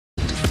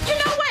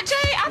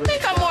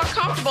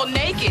comfortable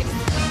naked.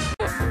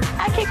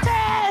 I kicked her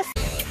ass.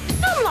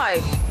 I'm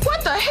like,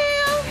 what the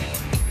hell?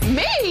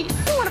 Me?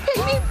 You wanna pick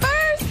me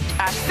first?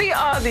 I see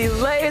all these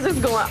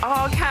lasers going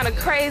all kind of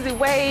crazy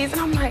ways,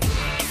 and I'm like,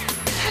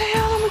 how the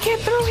hell I'm gonna get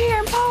through here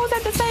and pose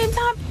at the same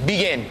time?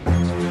 Begin.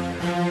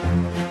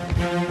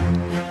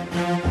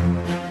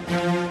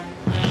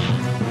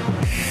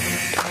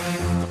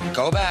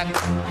 Go back.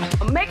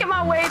 I'm making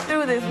my way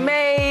through this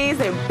maze,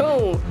 and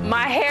boom,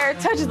 my hair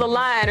touches the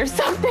line or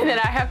something, and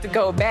I have to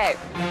go back.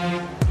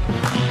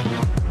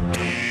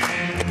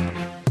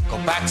 Go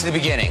back to the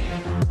beginning.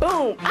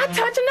 Boom, I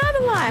touch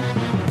another line.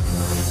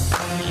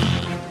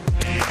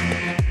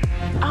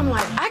 I'm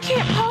like, I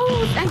can't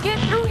pose and get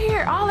through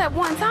here all at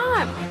one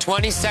time.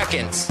 20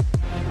 seconds.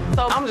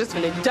 So I'm just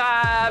gonna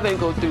dive and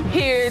go through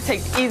here,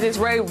 take the easiest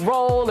way,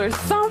 roll or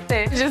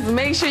something. Just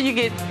make sure you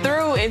get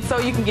through, and so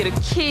you can get a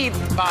key.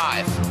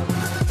 5,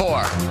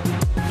 4,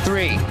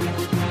 3,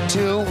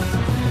 2,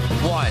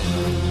 1.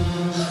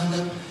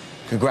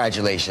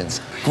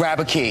 Congratulations. Grab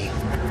a key.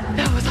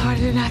 That was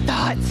harder than I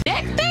thought.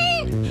 That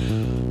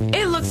thing,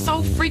 it looks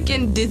so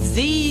freaking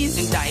diseased.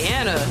 And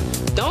Diana,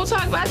 don't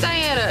talk about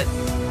Diana.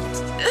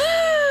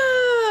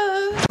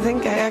 I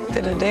think I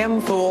acted a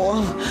damn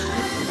fool,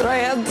 but I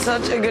had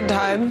such a good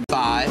time.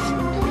 5,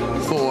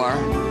 4,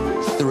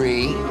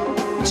 3,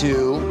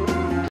 2,